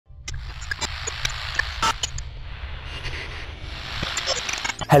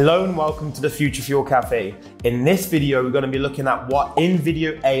Hello and welcome to the Future Fuel Cafe. In this video, we're going to be looking at what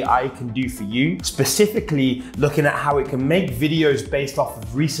InVideo AI can do for you, specifically looking at how it can make videos based off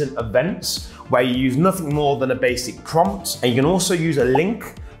of recent events where you use nothing more than a basic prompt, and you can also use a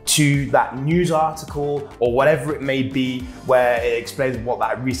link to that news article or whatever it may be where it explains what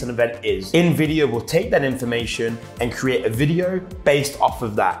that recent event is. InVideo will take that information and create a video based off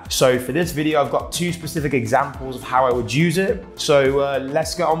of that. So for this video, I've got two specific examples of how I would use it. So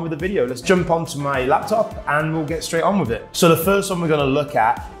let's get on with the video. Let's jump onto my laptop and we'll get straight on with it. So the first one we're gonna look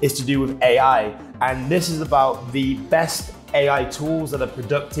at is to do with AI. And this is about the best AI tools that are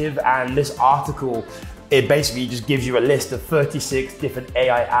productive. And this article, it basically just gives you a list of 36 different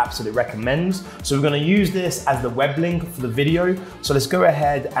AI apps that it recommends. So we're gonna use this as the web link for the video. So let's go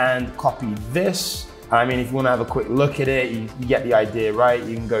ahead and copy this. I mean, if you wanna have a quick look at it, you get the idea, right?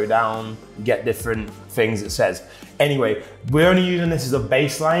 You can go down, get different things it says. Anyway, we're only using this as a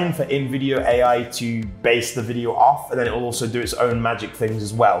baseline for InVideo AI to base the video off, and then it will also do its own magic things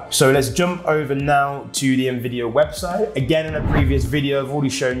as well. So let's jump over now to the InVideo website. Again, in a previous video, I've already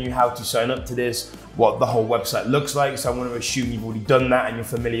shown you how to sign up to this, what the whole website looks like. So I'm going to assume you've already done that and you're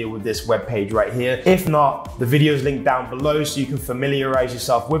familiar with this web page right here. If not, the video is linked down below so you can familiarize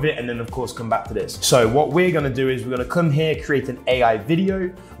yourself with it, and then of course come back to this. So what we're going to do is we're going to come here, create an AI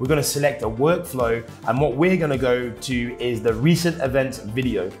video. We're going to select a workflow, and what we're going to go to is the recent events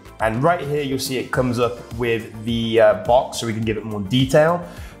video. And right here, you'll see it comes up with the box so we can give it more detail.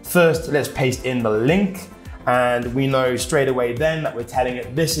 First, let's paste in the link. And we know straight away then that we're telling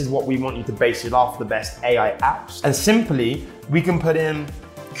it this is what we want you to base it off, the best AI apps. And simply, we can put in,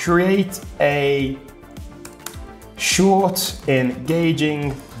 create a short,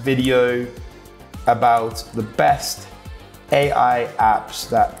 engaging video about the best AI apps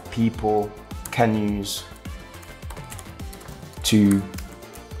that people can use to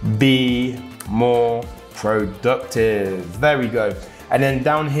be more productive. There we go. And then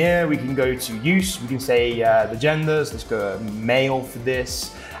down here, we can go to use. We can say the genders. Let's go male for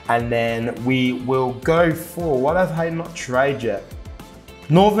this. And then we will go for, what have I not tried yet?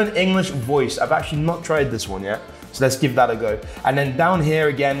 Northern English voice. I've actually not tried this one yet. So let's give that a go. And then down here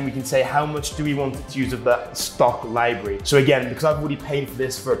again, we can say how much do we want it to use of the stock library. So again, because I've already paid for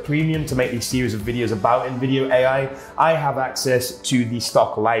this for a premium to make these series of videos about InVideo AI, I have access to the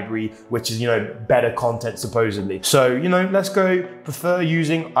stock library, which is, better content supposedly. So, let's go prefer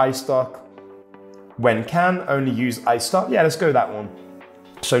using iStock when can, only use iStock. Yeah, let's go that one.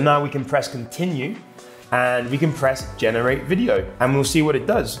 So now we can press continue. And we can press generate video and we'll see what it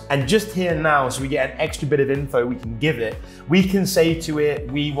does. And just here now, so we get an extra bit of info we can give it, we can say to it,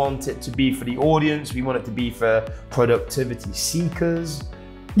 we want it to be for the audience, we want it to be for productivity seekers.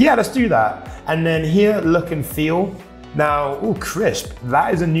 Yeah, let's do that. And then here, look and feel. Now, oh, crisp,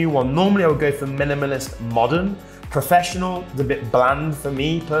 that is a new one. Normally I would go for minimalist modern. Professional is a bit bland for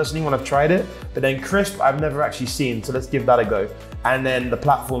me personally when I've tried it, but then crisp I've never actually seen, so let's give that a go. And then the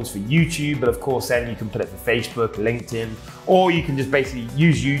platforms for YouTube, but of course then you can put it for Facebook, LinkedIn, or you can just basically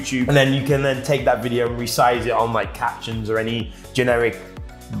use YouTube, and then you can then take that video and resize it on like captions or any generic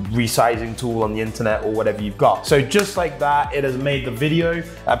resizing tool on the internet or whatever you've got. So just like that, it has made the video.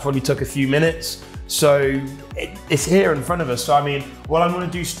 That probably took a few minutes. So it's here in front of us. So I mean, what I'm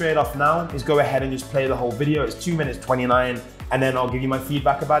gonna do straight off now is go ahead and just play the whole video. It's 2 minutes 29, and then I'll give you my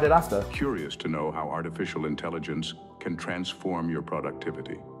feedback about it after. Curious to know how artificial intelligence can transform your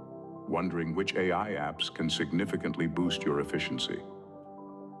productivity? Wondering which AI apps can significantly boost your efficiency?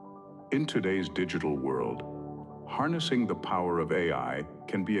 In today's digital world, harnessing the power of AI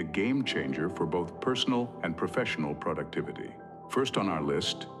can be a game changer for both personal and professional productivity. First on our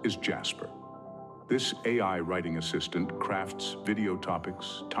list is Jasper. This AI writing assistant crafts video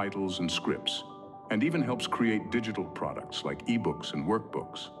topics, titles, and scripts, and even helps create digital products like ebooks and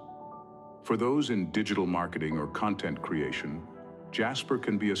workbooks. For those in digital marketing or content creation, Jasper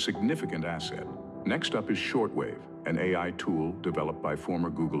can be a significant asset. Next up is Shortwave, an AI tool developed by former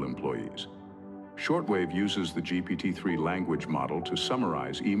Google employees. Shortwave uses the GPT-3 language model to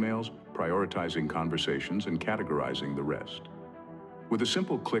summarize emails, prioritizing conversations, and categorizing the rest. With a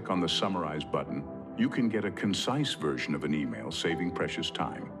simple click on the Summarize button, you can get a concise version of an email, saving precious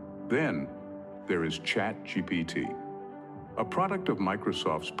time. Then, there is ChatGPT. A product of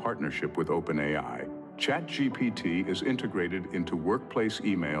Microsoft's partnership with OpenAI, ChatGPT is integrated into workplace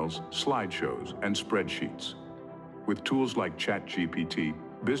emails, slideshows, and spreadsheets. With tools like ChatGPT,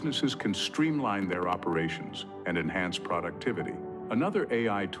 businesses can streamline their operations and enhance productivity. Another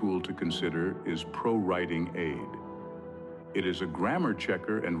AI tool to consider is ProWriting Aid. It is a grammar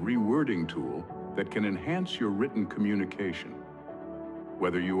checker and rewording tool that can enhance your written communication.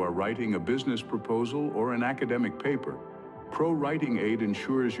 Whether you are writing a business proposal or an academic paper, Pro Writing Aid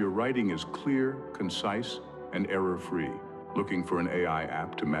ensures your writing is clear, concise, and error-free. Looking for an AI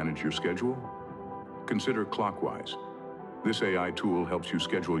app to manage your schedule? Consider Clockwise. This AI tool helps you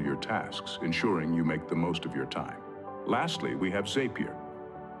schedule your tasks, ensuring you make the most of your time. Lastly, we have Zapier.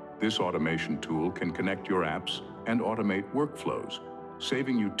 This automation tool can connect your apps and automate workflows,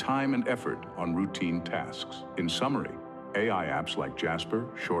 saving you time and effort on routine tasks. In summary, AI apps like Jasper,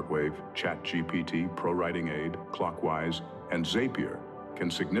 Shortwave, ChatGPT, Pro Writing Aid, Clockwise, and Zapier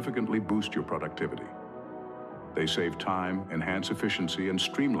can significantly boost your productivity. They save time, enhance efficiency, and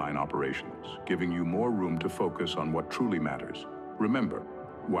streamline operations, giving you more room to focus on what truly matters. Remember,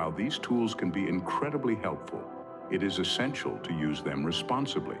 while these tools can be incredibly helpful, it is essential to use them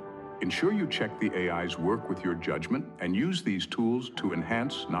responsibly. Ensure you check the AI's work with your judgment and use these tools to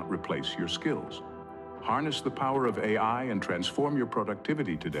enhance, not replace, your skills. Harness the power of AI and transform your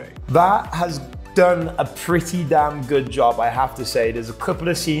productivity today. That has done a pretty damn good job, I have to say. There's a couple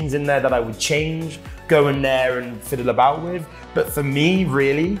of scenes in there that I would change, go in there and fiddle about with. But for me,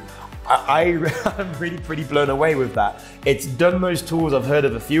 really, I'm really pretty blown away with that. It's done those tools, I've heard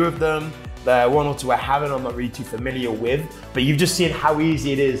of a few of them. One or two I haven't, I'm not really too familiar with, but you've just seen how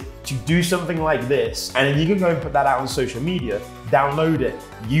easy it is to do something like this, and then you can go and put that out on social media, download it,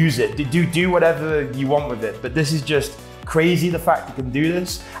 use it, do whatever you want with it. But this is just crazy, the fact you can do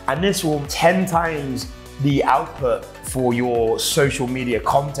this, and this will 10 times the output for your social media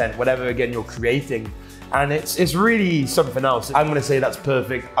content, whatever again you're creating. And it's really something else. I'm gonna say that's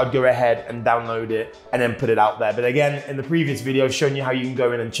perfect. I'd go ahead and download it and then put it out there. But again, in the previous video, I've shown you how you can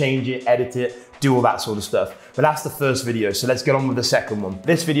go in and change it, edit it, do all that sort of stuff. But that's the first video, so let's get on with the second one.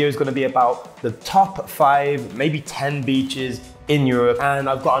 This video is gonna be about the top 5, maybe 10 beaches in Europe. And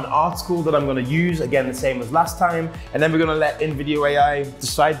I've got an article that I'm gonna use, again, the same as last time. And then we're gonna let InVideo AI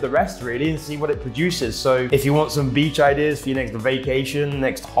decide the rest really and see what it produces. So if you want some beach ideas for your next vacation,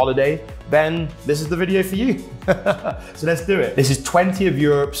 next holiday, then this is the video for you. So let's do it. This is 20 of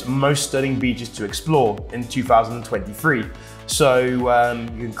Europe's most stunning beaches to explore in 2023. So you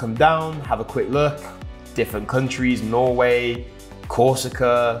can come down, have a quick look, different countries, Norway,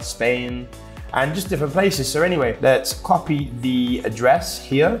 Corsica, Spain, and just different places. So anyway, let's copy the address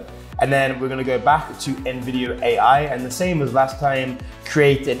here, and then we're gonna go back to InVideo AI, and the same as last time,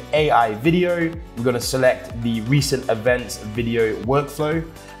 create an AI video. We're gonna select the recent events video workflow,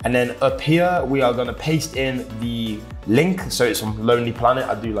 and then up here, we are gonna paste in the link. So it's from Lonely Planet.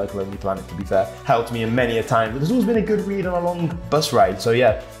 I do like Lonely Planet, to be fair. Helped me in many a time. There's always been a good read on a long bus ride. So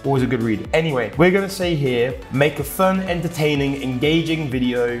yeah, always a good read. Anyway, we're gonna say here, make a fun, entertaining, engaging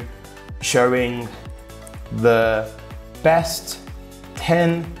video showing the best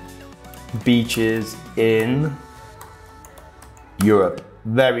 10 beaches in Europe.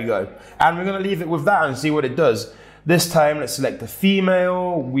 There we go. And we're gonna leave it with that and see what it does. This time, let's select a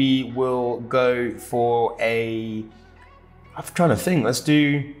female. We will go for I'm trying to think, let's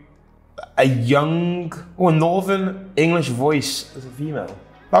do a young or Northern English voice as a female.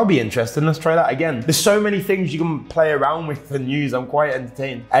 That would be interesting. Let's try that again. There's so many things you can play around with and use. I'm quite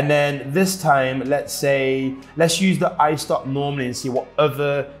entertained. And then this time, let's use the iStop normally and see what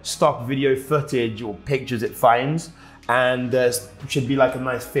other stock video footage or pictures it finds. And there should be like a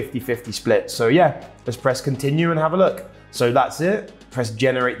nice 50-50 split. So yeah, let's press continue and have a look. So that's it. Press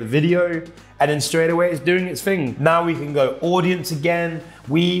generate the video, and then straight away it's doing its thing. Now we can go audience again.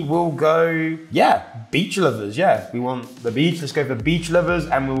 We will go, yeah, beach lovers, yeah. We want the beach, let's go for beach lovers,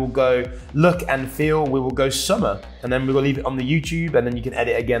 and we will go look and feel, we will go summer. And then we will leave it on the YouTube, and then you can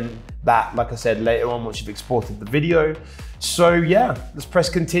edit again that, like I said, later on once you've exported the video. So yeah, let's press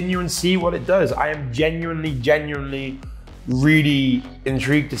continue and see what it does. I am genuinely really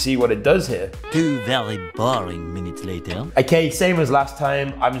intrigued to see what it does here. 2 very boring minutes later. Okay, same as last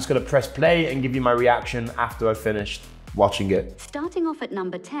time. I'm just gonna press play and give you my reaction after I've finished watching it. Starting off at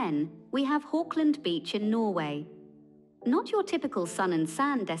number 10, we have Hawkland Beach in Norway. Not your typical sun and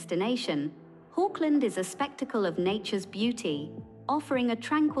sand destination, Hawkland is a spectacle of nature's beauty, offering a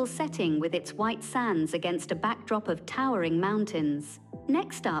tranquil setting with its white sands against a backdrop of towering mountains.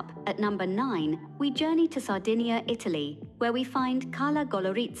 Next up, at number 9, we journey to Sardinia, Italy, where we find Cala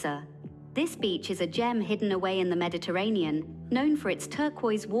Golorizza. This beach is a gem hidden away in the Mediterranean, known for its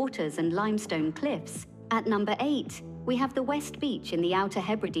turquoise waters and limestone cliffs. At number 8, we have the West Beach in the Outer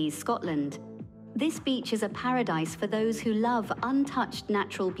Hebrides, Scotland. This beach is a paradise for those who love untouched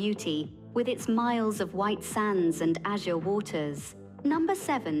natural beauty, with its miles of white sands and azure waters. Number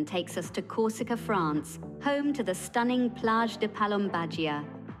 7 takes us to Corsica, France, home to the stunning Plage de Palombagia.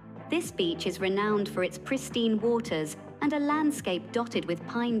 This beach is renowned for its pristine waters, and a landscape dotted with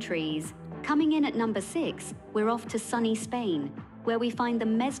pine trees. Coming in at number 6, we're off to sunny Spain, where we find the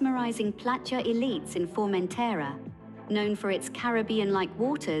mesmerizing Platja Elites in Formentera. Known for its Caribbean-like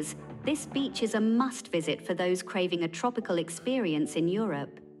waters, this beach is a must-visit for those craving a tropical experience in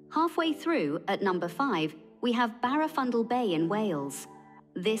Europe. Halfway through, at number 5, we have Barafundle Bay in Wales.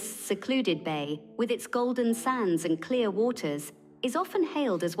 This secluded bay, with its golden sands and clear waters, is often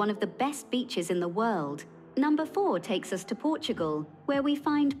hailed as one of the best beaches in the world. Number 4 takes us to Portugal, where we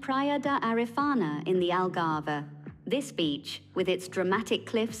find Praia da Arifana in the Algarve. This beach, with its dramatic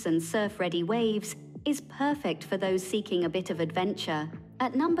cliffs and surf-ready waves, is perfect for those seeking a bit of adventure.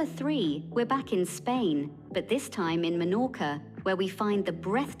 At number 3, we're back in Spain, but this time in Menorca, where we find the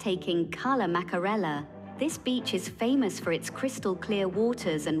breathtaking Cala Macarella. This beach is famous for its crystal-clear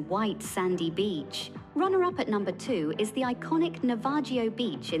waters and white sandy beach. Runner-up at number 2 is the iconic Navaggio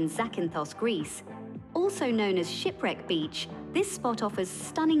Beach in Zakynthos, Greece. Also known as Shipwreck Beach, this spot offers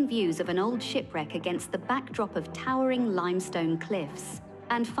stunning views of an old shipwreck against the backdrop of towering limestone cliffs.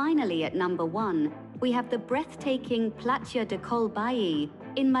 And finally, at number 1, we have the breathtaking Platja de Colbayi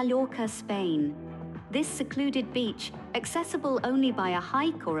in Mallorca, Spain. This secluded beach, accessible only by a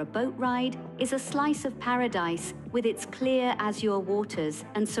hike or a boat ride, is a slice of paradise with its clear azure waters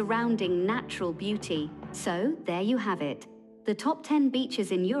and surrounding natural beauty. So, there you have it. The top 10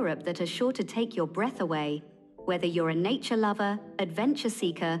 beaches in Europe that are sure to take your breath away. Whether you're a nature lover, adventure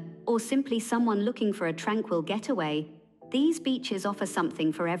seeker, or simply someone looking for a tranquil getaway, these beaches offer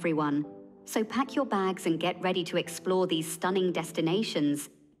something for everyone. So pack your bags and get ready to explore these stunning destinations.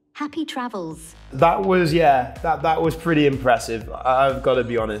 Happy travels. That was pretty impressive. I've got to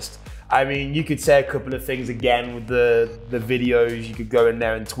be honest. I mean, you could say a couple of things again with the videos. You could go in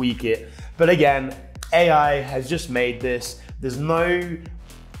there and tweak it. But again, AI has just made this. There's no,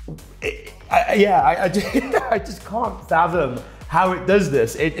 I just can't fathom how it does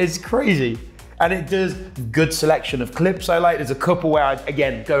this. It's crazy. And it does good selection of clips I like. There's a couple where I,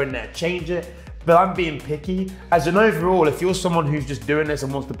 again, go in there, change it. But I'm being picky. As an overall, if you're someone who's just doing this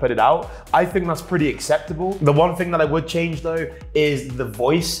and wants to put it out, I think that's pretty acceptable. The one thing that I would change though is the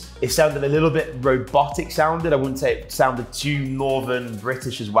voice. It sounded a little bit robotic sounded. I wouldn't say it sounded too Northern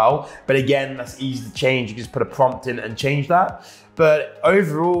British as well. But again, that's easy to change. You can just put a prompt in and change that. But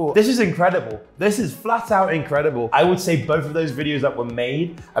overall, this is incredible. This is flat out incredible. I would say both of those videos that were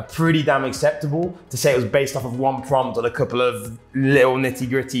made are pretty damn acceptable. To say it was based off of one prompt and a couple of little nitty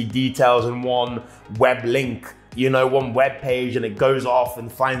gritty details and one web link, you know, one web page, and it goes off and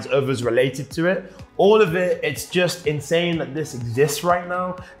finds others related to it. All of it, it's just insane that this exists right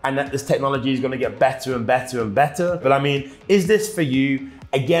now and that this technology is gonna get better and better and better. But I mean, is this for you?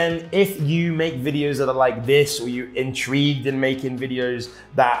 Again, if you make videos that are like this, or you're intrigued in making videos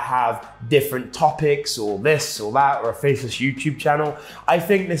that have different topics or this or that, or a faceless YouTube channel, I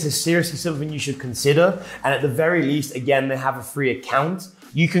think this is seriously something you should consider. And at the very least, again, they have a free account.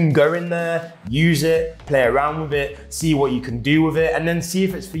 You can go in there, use it, play around with it, see what you can do with it, and then see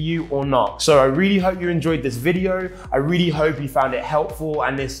if it's for you or not. So I really hope you enjoyed this video. I really hope you found it helpful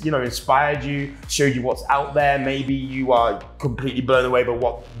and this, you know, inspired you, showed you what's out there. Maybe you are completely blown away by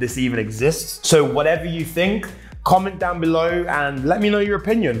what this even exists. So whatever you think, comment down below and let me know your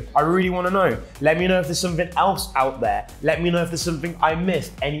opinion. I really want to know. Let me know if there's something else out there. Let me know if there's something I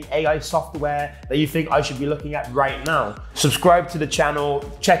missed, any AI software that you think I should be looking at right now. Subscribe to the channel,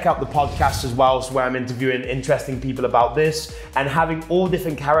 check out the podcast as well, so where I'm interviewing interesting people about this and having all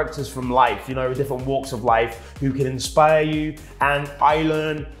different characters from life, you know, different walks of life who can inspire you, and I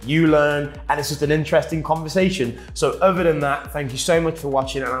learn, you learn, and it's just an interesting conversation. So other than that, thank you so much for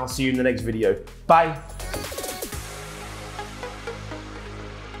watching and I'll see you in the next video. Bye.